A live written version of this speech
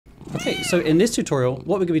Okay, so in this tutorial,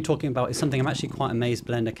 what we're going to be talking about is something I'm actually quite amazed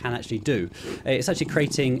Blender can actually do. It's actually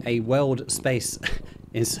creating a world space.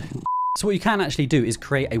 So what you can actually do is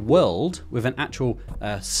create a world with an actual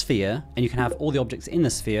sphere, and you can have all the objects in the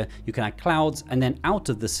sphere. You can add clouds, and then out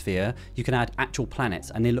of the sphere, you can add actual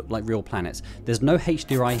planets, and they look like real planets. There's no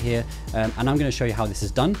HDRI here, and I'm going to show you how this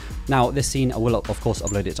is done. Now, this scene, I will of course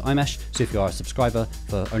upload it to iMesh, so if you are a subscriber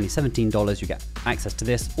for only $17, you get access to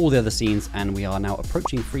this, all the other scenes, and we are now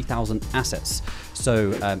approaching 3,000 assets.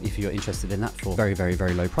 So if you're interested in that for very, very,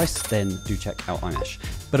 very low price, then do check out iMesh.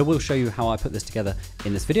 But I will show you how I put this together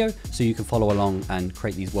in this video, so you can follow along and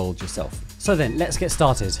create these worlds yourself. So then, let's get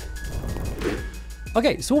started.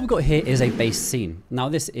 Okay, so what we've got here is a base scene. Now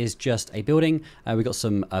this is just a building. We've got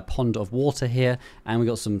some pond of water here, and we've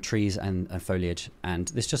got some trees and foliage, and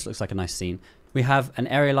this just looks like a nice scene. We have an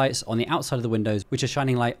area lights on the outside of the windows, which are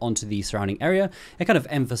shining light onto the surrounding area. It kind of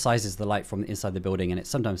emphasizes the light from inside the building, and it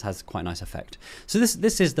sometimes has quite a nice effect. So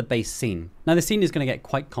this is the base scene. Now the scene is going to get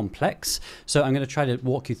quite complex, so I'm going to try to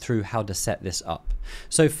walk you through how to set this up.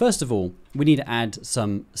 So first of all, we need to add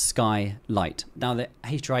some sky light. Now the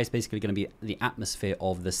HDRI is basically going to be the atmosphere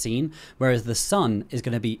of the scene, whereas the sun is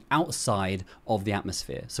going to be outside of the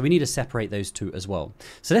atmosphere. So we need to separate those two as well.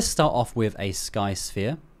 So let's start off with a sky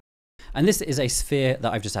sphere. And this is a sphere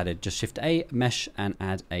that I've just added. Just Shift A, Mesh, and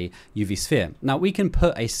add a UV sphere. Now we can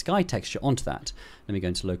put a sky texture onto that. Let me go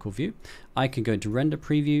into local view. I can go into render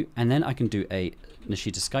preview, and then I can do a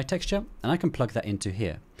Nishita sky texture, and I can plug that into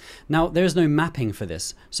here. Now there is no mapping for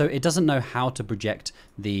this, so it doesn't know how to project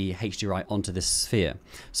the HDRI onto this sphere.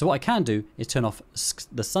 So what I can do is turn off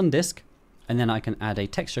the sun disk, and then I can add a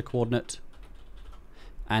texture coordinate,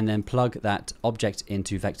 and then plug that object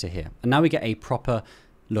into vector here. And now we get a proper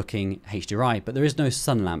looking HDRI, but there is no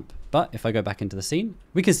sun lamp. But if I go back into the scene,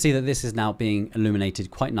 we can see that this is now being illuminated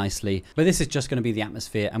quite nicely, but this is just going to be the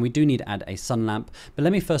atmosphere, and we do need to add a sun lamp. But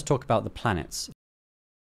let me first talk about the planets.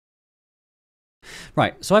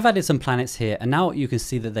 Right, so I've added some planets here, and now you can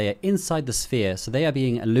see that they are inside the sphere, so they are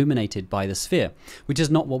being illuminated by the sphere, which is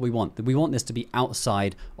not what we want. We want this to be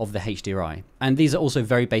outside of the HDRI. And these are also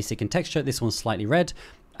very basic in texture. This one's slightly red,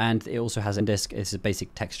 and it also has a disk. It's a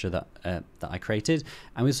basic texture that I created.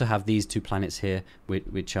 And we also have these two planets here,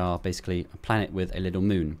 which are basically a planet with a little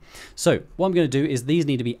moon. So what I'm going to do is these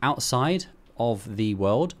need to be outside of the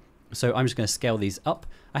world. So I'm just going to scale these up.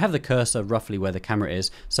 I have the cursor roughly where the camera is,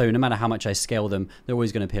 so no matter how much I scale them, they're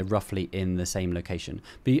always going to appear roughly in the same location.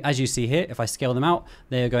 But as you see here, if I scale them out,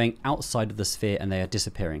 they are going outside of the sphere and they are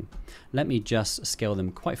disappearing. Let me just scale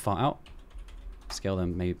them quite far out. Scale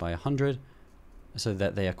them maybe by 100. So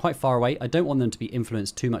that they are quite far away. I don't want them to be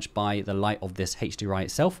influenced too much by the light of this HDRI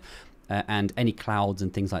itself and any clouds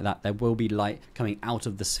and things like that. There will be light coming out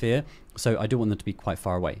of the sphere, so I do want them to be quite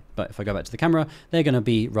far away. But if I go back to the camera, they're going to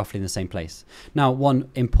be roughly in the same place. Now, one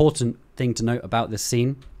important thing to note about this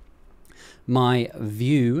scene, my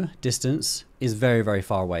view distance is very, very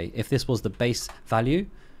far away. If this was the base value,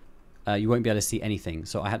 you won't be able to see anything.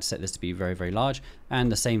 So I had to set this to be very, very large,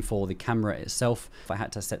 and the same for the camera itself. If I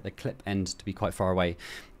had to set the clip end to be quite far away.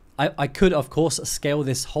 I could, of course, scale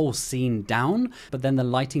this whole scene down, but then the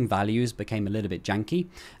lighting values became a little bit janky,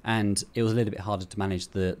 and it was a little bit harder to manage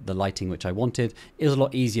the lighting which I wanted. It was a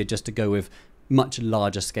lot easier just to go with much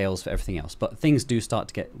larger scales for everything else, but things do start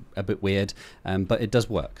to get a bit weird, but it does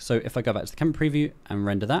work. So if I go back to the camera preview and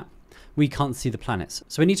render that, we can't see the planets.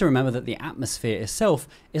 So we need to remember that the atmosphere itself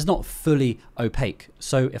is not fully opaque.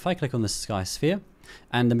 So if I click on the sky sphere,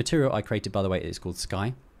 and the material I created, by the way, is called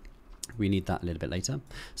sky. We need that a little bit later.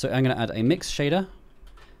 So I'm going to add a mix shader,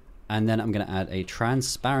 and then I'm going to add a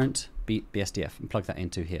transparent BSDF and plug that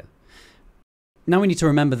into here. Now we need to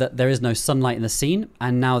remember that there is no sunlight in the scene,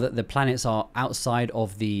 and now that the planets are outside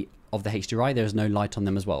of the HDRI, there is no light on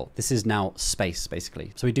them as well. This is now space,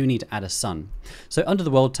 basically. So we do need to add a sun. So under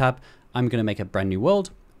the world tab, I'm going to make a brand new world.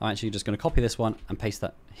 I'm actually just going to copy this one and paste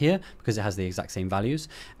that here because it has the exact same values.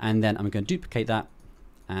 And then I'm going to duplicate that.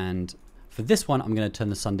 And for this one, I'm going to turn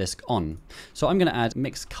the sun disk on. So I'm going to add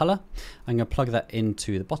mixed color. I'm going to plug that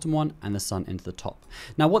into the bottom one and the sun into the top.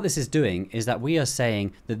 Now what this is doing is that we are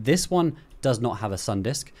saying that this one does not have a sun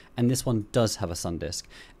disk and this one does have a sun disk,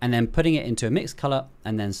 and then putting it into a mixed color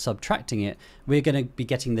and then subtracting it, we're going to be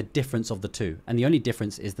getting the difference of the two, and the only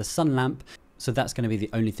difference is the sun lamp. So that's going to be the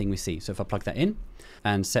only thing we see. So if I plug that in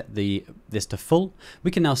and set this to full,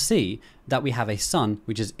 we can now see that we have a sun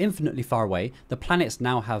which is infinitely far away. The planets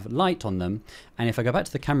now have light on them, and if I go back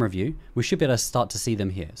to the camera view, we should be able to start to see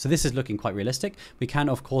them here. So this is looking quite realistic. We can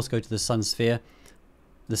of course go to the sun sphere,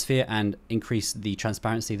 and increase the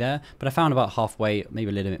transparency there, but I found about halfway,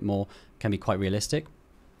 maybe a little bit more, can be quite realistic.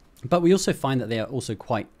 But we also find that they are also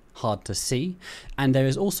quite hard to see. And there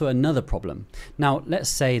is also another problem. Now, let's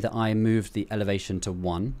say that I moved the elevation to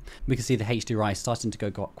 1. We can see the HDRI starting to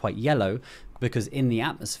go quite yellow, because in the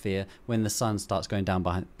atmosphere, when the sun starts going down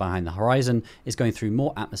behind the horizon, it's going through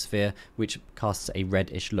more atmosphere, which casts a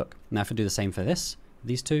reddish look. Now, if I do the same for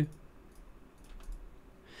these two,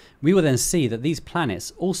 we will then see that these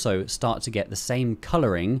planets also start to get the same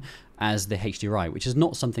coloring as the HDRI, which is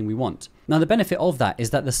not something we want. Now, the benefit of that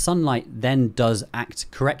is that the sunlight then does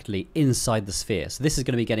act correctly inside the sphere. So this is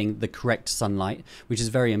going to be getting the correct sunlight, which is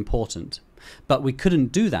very important. But we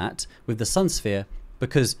couldn't do that with the sun sphere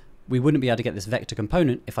because we wouldn't be able to get this vector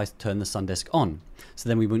component if I turn the sun disk on. So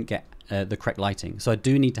then we wouldn't get the correct lighting. So I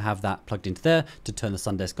do need to have that plugged into there to turn the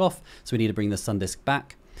sun disk off. So we need to bring the sun disk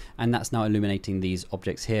back. And that's now illuminating these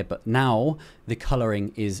objects here. But now the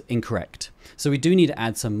coloring is incorrect. So we do need to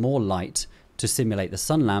add some more light to simulate the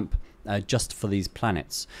sun lamp just for these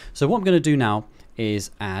planets. So what I'm going to do now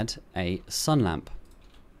is add a sun lamp,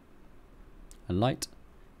 a light,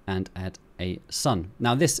 and add a sun.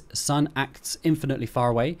 Now this sun acts infinitely far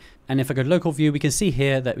away. And if I go to local view, we can see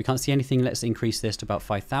here that we can't see anything. Let's increase this to about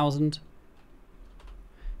 5,000.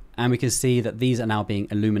 And we can see that these are now being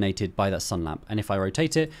illuminated by that sun lamp. And if I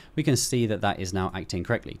rotate it, we can see that that is now acting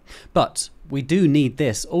correctly. But we do need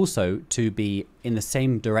this also to be in the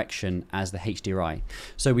same direction as the HDRI.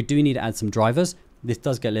 So we do need to add some drivers. This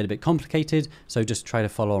does get a little bit complicated, so just try to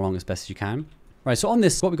follow along as best as you can. Right, so on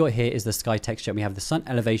this, what we got here is the sky texture. We have the sun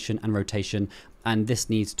elevation and rotation, and this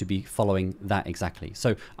needs to be following that exactly.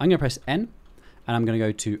 So I'm going to press N. And I'm going to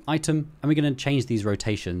go to item, and we're going to change these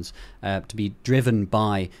rotations to be driven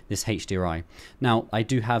by this HDRI. Now, I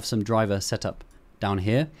do have some driver set up down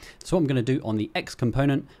here. So what I'm going to do on the X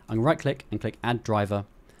component, I'm going to right click and click add driver.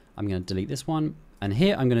 I'm going to delete this one. And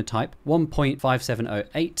here I'm going to type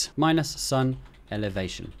 1.5708 minus sun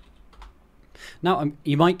elevation. Now,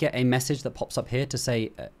 you might get a message that pops up here to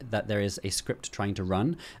say that there is a script trying to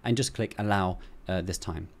run, and just click allow this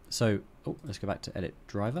time. So let's go back to edit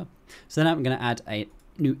driver. So now I'm going to add a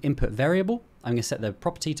new input variable. I'm going to set the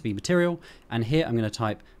property to be material. And here I'm going to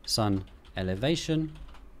type sun elevation.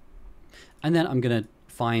 And then I'm going to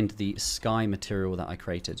find the sky material that I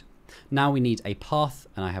created. Now we need a path,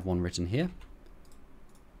 and I have one written here.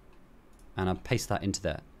 And I'll paste that into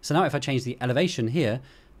there. So now if I change the elevation here,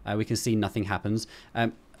 we can see nothing happens.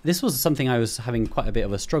 This was something I was having quite a bit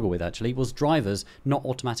of a struggle with, actually, was drivers not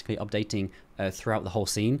automatically updating throughout the whole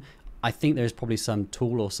scene. I think there's probably some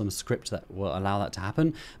tool or some script that will allow that to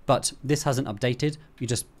happen, but this hasn't updated.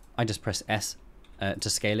 I just press S to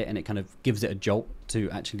scale it, and it kind of gives it a jolt to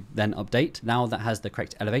actually then update. Now that has the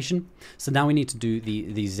correct elevation. So now we need to do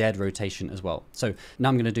the Z rotation as well. So now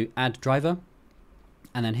I'm going to do add driver,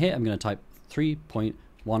 and then here I'm going to type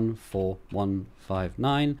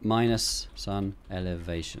 3.14159 minus sun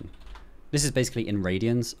elevation. This is basically in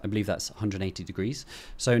radians. I believe that's 180 degrees.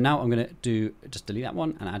 So now I'm going to just delete that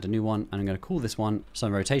one and add a new one. And I'm going to call this one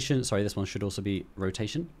sun rotation. Sorry, this one should also be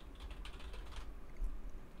rotation.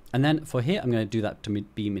 And then for here, I'm going to do that to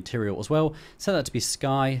be material as well. Set that to be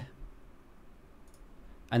sky.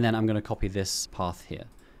 And then I'm going to copy this path here.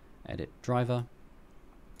 Edit driver.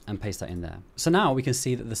 And paste that in there. So now we can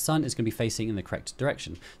see that the sun is going to be facing in the correct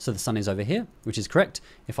direction. So the sun is over here, which is correct.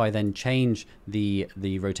 If I then change the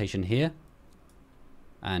rotation here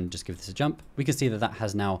and just give this a jump, we can see that that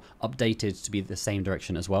has now updated to be the same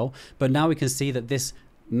direction as well. But now we can see that this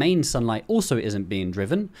main sunlight also isn't being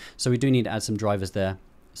driven. So we do need to add some drivers there.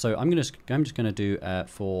 So I'm just going to do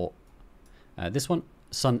for this one,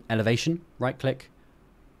 sun elevation, right click,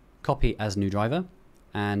 copy as new driver,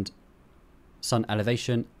 and sun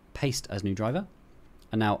elevation, paste as new driver.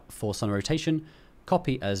 And now for sun rotation,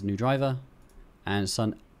 copy as new driver, and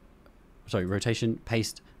rotation,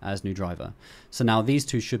 paste as new driver. So now these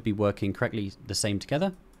two should be working correctly the same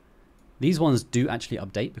together. These ones do actually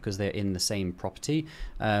update because they're in the same property.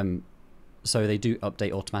 So they do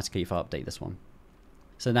update automatically if I update this one.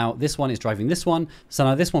 So now this one is driving this one. So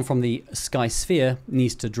now this one from the sky sphere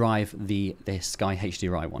needs to drive the sky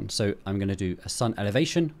HDRI one. So I'm going to do a sun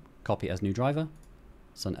elevation, copy as new driver,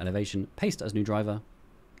 sun elevation, paste as new driver,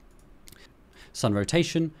 sun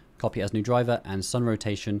rotation, copy as new driver, and sun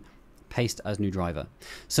rotation, paste as new driver.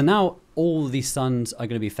 So now all these suns are going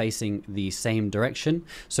to be facing the same direction.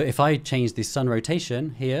 So if I change the sun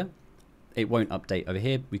rotation here, it won't update over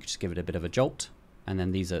here. We could just give it a bit of a jolt, and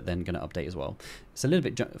then these are then going to update as well. It's a little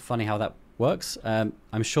bit funny how that works. I'm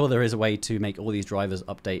sure there is a way to make all these drivers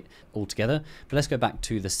update all together, but let's go back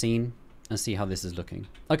to the scene and see how this is looking.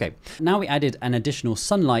 Okay, now we added an additional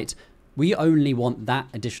sunlight. We only want that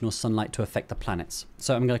additional sunlight to affect the planets.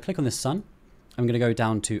 So I'm going to click on this sun. I'm going to go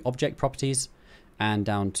down to object properties, and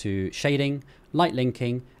down to shading, light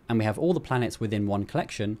linking, and we have all the planets within one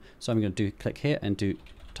collection. So I'm going to click here and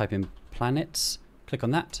type in planets, click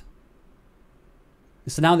on that.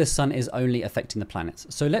 So now this sun is only affecting the planets.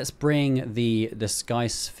 So let's bring the sky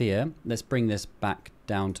sphere, let's bring this back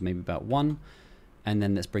down to maybe about 1, and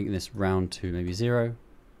then let's bring this round to maybe 0,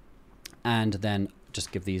 and then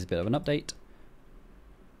just give these a bit of an update.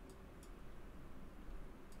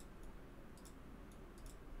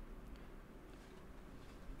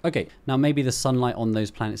 Okay, now maybe the sunlight on those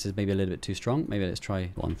planets is maybe a little bit too strong. Maybe let's try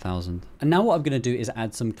 1000. And now what I'm going to do is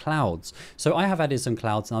add some clouds. So I have added some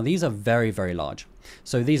clouds. Now these are very, very large.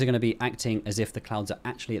 So these are going to be acting as if the clouds are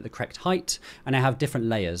actually at the correct height, and I have different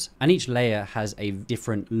layers, and each layer has a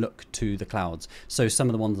different look to the clouds. So some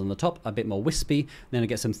of the ones on the top are a bit more wispy, then I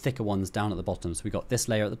get some thicker ones down at the bottom. So we got this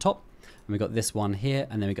layer at the top, and we got this one here,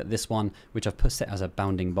 and then we got this one, which I've set as a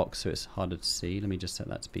bounding box so it's harder to see. Let me just set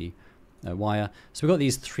that to be a wire. So we've got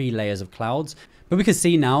these 3 layers of clouds, but we can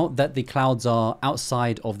see now that the clouds are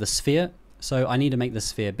outside of the sphere. So I need to make the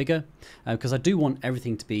sphere bigger because I do want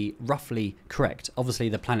everything to be roughly correct. Obviously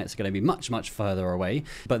the planets are going to be much, much further away,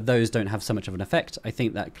 but those don't have so much of an effect. I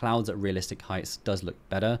think that clouds at realistic heights does look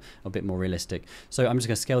better, a bit more realistic. So I'm just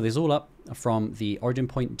going to scale these all up from the origin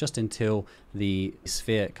point just until the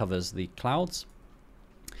sphere covers the clouds.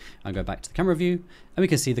 I'll go back to the camera view and we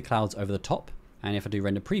can see the clouds over the top. And if I do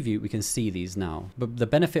render preview, we can see these now. But the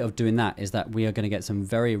benefit of doing that is that we are going to get some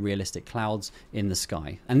very realistic clouds in the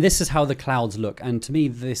sky. And this is how the clouds look. And to me,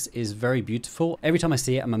 this is very beautiful. Every time I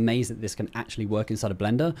see it, I'm amazed that this can actually work inside a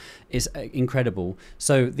Blender. It's incredible.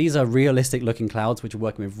 So these are realistic looking clouds, which are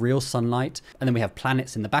working with real sunlight. And then we have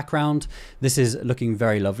planets in the background. This is looking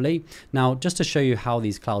very lovely. Now, just to show you how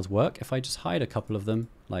these clouds work, if I just hide a couple of them,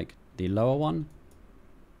 like the lower one,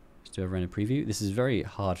 do a render preview. This is very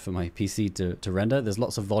hard for my PC to render. There's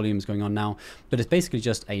lots of volumes going on now, but it's basically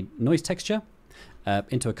just a noise texture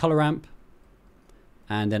into a color ramp,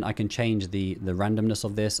 and then I can change the randomness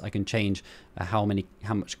of this. I can change how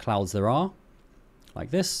much clouds there are, like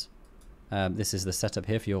this. This is the setup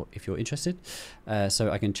here if you're interested. So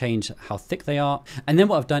I can change how thick they are. And then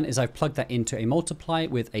what I've done is I've plugged that into a multiply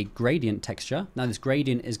with a gradient texture. Now this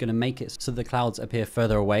gradient is going to make it so the clouds appear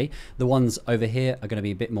further away. The ones over here are going to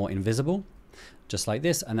be a bit more invisible, just like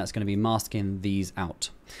this. And that's going to be masking these out.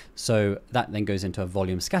 So that then goes into a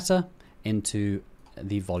volume scatter into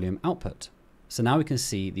the volume output. So now we can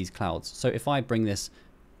see these clouds. So if I bring this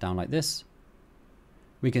down like this,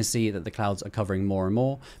 we can see that the clouds are covering more and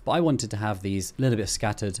more, but I wanted to have these a little bit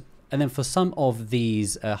scattered. And then for some of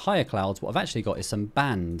these higher clouds, what I've actually got is some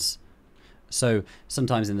bands. So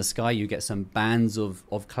sometimes in the sky, you get some bands of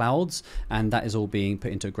clouds, and that is all being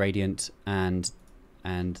put into a gradient, and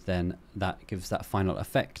then that gives that final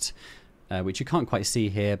effect, which you can't quite see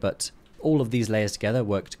here, but all of these layers together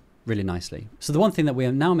worked really nicely. So the one thing that we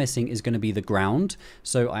are now missing is going to be the ground.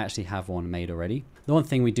 So I actually have one made already. The one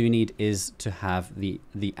thing we do need is to have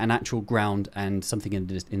an actual ground and something in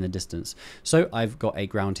the distance. So I've got a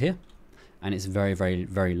ground here, and it's very, very,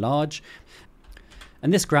 very large.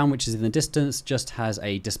 And this ground, which is in the distance, just has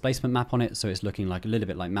a displacement map on it. So it's looking like a little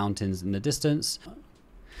bit like mountains in the distance.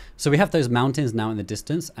 So we have those mountains now in the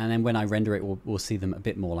distance, and then when I render it, we'll see them a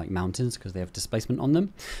bit more like mountains because they have displacement on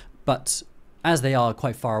them. But as they are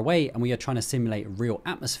quite far away and we are trying to simulate real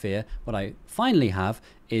atmosphere, what I finally have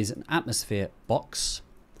is an atmosphere box,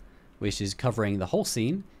 which is covering the whole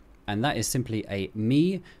scene. And that is simply a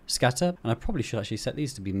me scatter. And I probably should actually set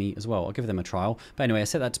these to be me as well. I'll give them a trial. But anyway, I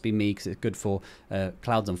set that to be me because it's good for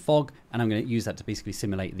clouds and fog. And I'm going to use that to basically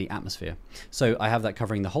simulate the atmosphere. So I have that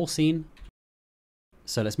covering the whole scene.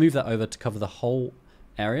 So let's move that over to cover the whole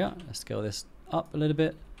area. Let's scale this up a little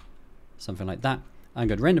bit, something like that. I'm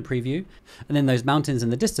going to render preview, and then those mountains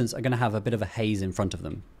in the distance are going to have a bit of a haze in front of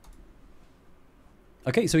them.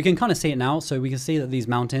 Okay, so we can kind of see it now. So we can see that these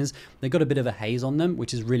mountains, they've got a bit of a haze on them,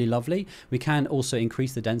 which is really lovely. We can also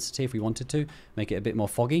increase the density if we wanted to, make it a bit more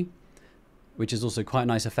foggy, which is also quite a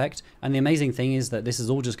nice effect. And the amazing thing is that this is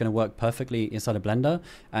all just going to work perfectly inside of Blender,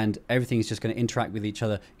 and everything is just going to interact with each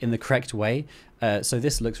other in the correct way. So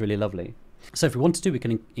this looks really lovely. So if we wanted to, we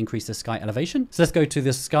can increase the sky elevation. So let's go to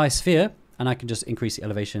the sky sphere. And I can just increase the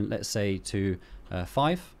elevation, let's say to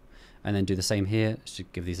 5, and then do the same here.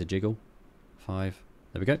 Should give these a jiggle. 5,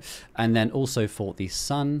 there we go. And then also for the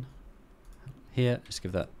sun here, just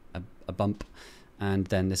give that a bump. And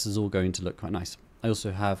then this is all going to look quite nice. I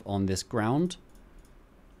also have on this ground.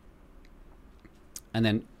 And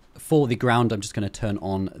then for the ground, I'm just going to turn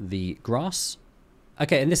on the grass.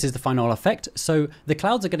 Okay, and this is the final effect. So the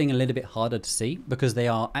clouds are getting a little bit harder to see because they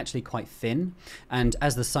are actually quite thin. And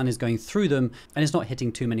as the sun is going through them, and it's not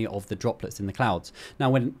hitting too many of the droplets in the clouds. Now,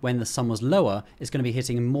 when the sun was lower, it's going to be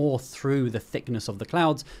hitting more through the thickness of the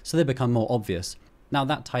clouds, so they become more obvious. Now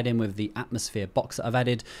that tied in with the atmosphere box that I've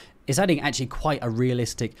added, is adding actually quite a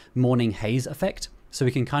realistic morning haze effect. So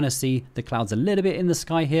we can kind of see the clouds a little bit in the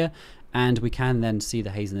sky here, and we can then see the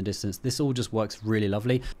haze in the distance. This all just works really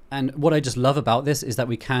lovely. And what I just love about this is that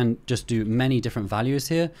we can just do many different values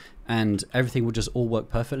here, and everything will just all work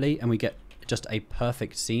perfectly, and we get just a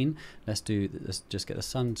perfect scene. Let's just get the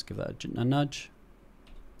sun, let's give that a nudge.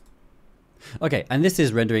 Okay, and this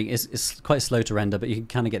is rendering. It's quite slow to render, but you can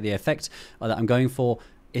kind of get the effect that I'm going for.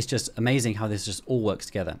 It's just amazing how this just all works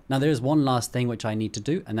together. Now there is one last thing which I need to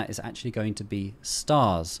do, and that is actually going to be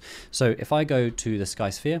stars. So if I go to the sky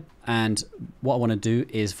sphere, and what I want to do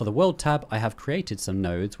is for the world tab, I have created some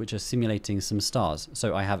nodes which are simulating some stars.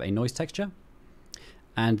 So I have a noise texture,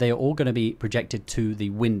 and they are all going to be projected to the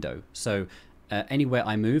window. So anywhere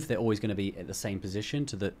I move, they're always going to be at the same position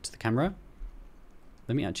to the camera.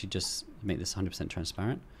 Let me actually just make this 100%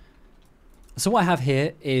 transparent. So what I have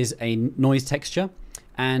here is a noise texture,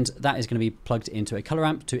 and that is going to be plugged into a color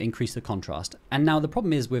amp to increase the contrast. And now the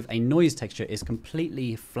problem is with a noise texture is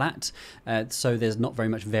completely flat, so there's not very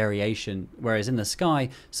much variation, whereas in the sky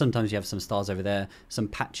sometimes you have some stars over there, some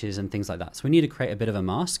patches and things like that. So we need to create a bit of a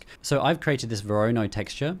mask. So I've created this Voronoi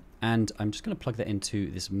texture, and I'm just going to plug that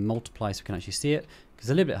into this multiply so we can actually see it, because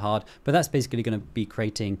it's a little bit hard, but that's basically going to be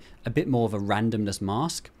creating a bit more of a randomness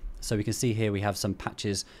mask. So we can see here we have some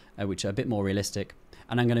patches which are a bit more realistic.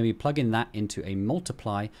 And I'm going to be plugging that into a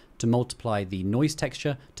multiply to multiply the noise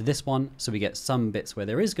texture to this one. So we get some bits where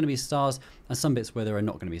there is going to be stars and some bits where there are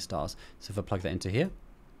not going to be stars. So if I plug that into here,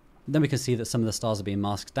 then we can see that some of the stars are being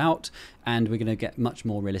masked out, and we're going to get much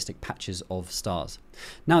more realistic patches of stars.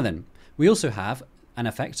 Now then, we also have an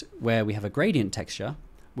effect where we have a gradient texture,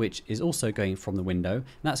 which is also going from the window, and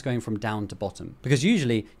that's going from down to bottom, because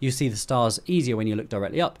usually you see the stars easier when you look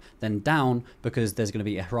directly up than down, because there's going to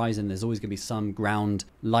be a horizon, there's always going to be some ground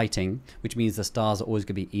lighting, which means the stars are always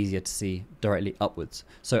going to be easier to see directly upwards.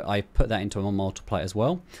 So I put that into a multiply as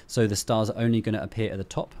well, so the stars are only going to appear at the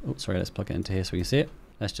top. Oh, sorry, let's plug it into here so we can see it.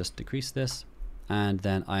 Let's just decrease this, and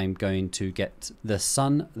then I'm going to get the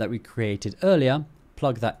sun that we created earlier,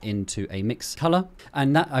 plug that into a mix color,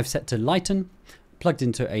 and that I've set to lighten, plugged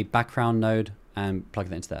into a background node, and plug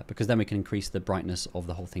that into there, because then we can increase the brightness of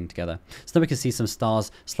the whole thing together. So then we can see some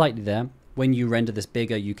stars slightly there. When you render this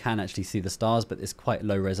bigger, you can actually see the stars, but it's quite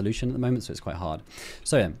low resolution at the moment, so it's quite hard.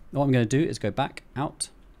 So yeah, what I'm going to do is go back out.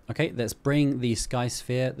 Okay, let's bring the sky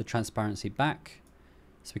sphere, the transparency back,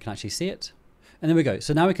 so we can actually see it. And there we go.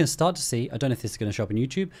 So now we can start to see, I don't know if this is going to show up on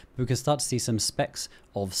YouTube, but we can start to see some specks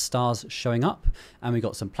of stars showing up. And we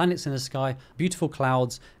got some planets in the sky, beautiful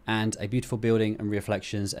clouds, and a beautiful building and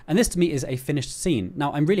reflections. And this to me is a finished scene.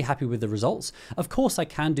 Now I'm really happy with the results. Of course I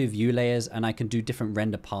can do view layers, and I can do different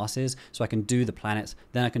render passes. So I can do the planets,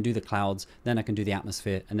 then I can do the clouds, then I can do the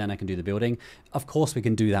atmosphere, and then I can do the building. Of course we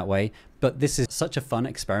can do that way, but this is such a fun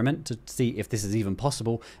experiment to see if this is even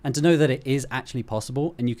possible, and to know that it is actually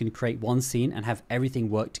possible, and you can create one scene and have everything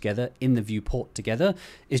work together in the viewport together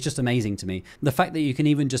is just amazing to me. The fact that you can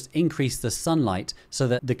even just increase the sunlight so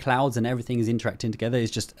that the clouds and everything is interacting together is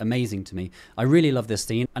just amazing to me. I really love this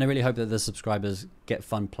scene, and I really hope that the subscribers get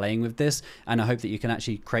fun playing with this, and I hope that you can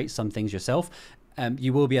actually create some things yourself.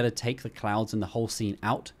 You will be able to take the clouds and the whole scene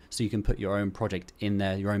out, so you can put your own project in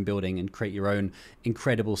there, your own building, and create your own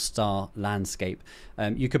incredible star landscape.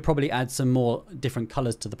 You could probably add some more different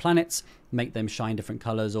colors to the planets, make them shine different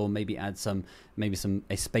colors, or maybe add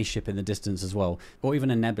a spaceship in the distance as well, or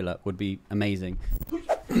even a nebula would be amazing.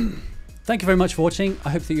 Thank you very much for watching.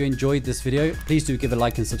 I hope that you enjoyed this video. Please do give a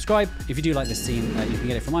like and subscribe. If you do like this scene, you can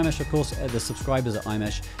get it from iMesh, of course. The subscribers at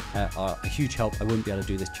iMesh are a huge help. I wouldn't be able to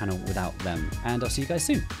do this channel without them. And I'll see you guys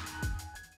soon.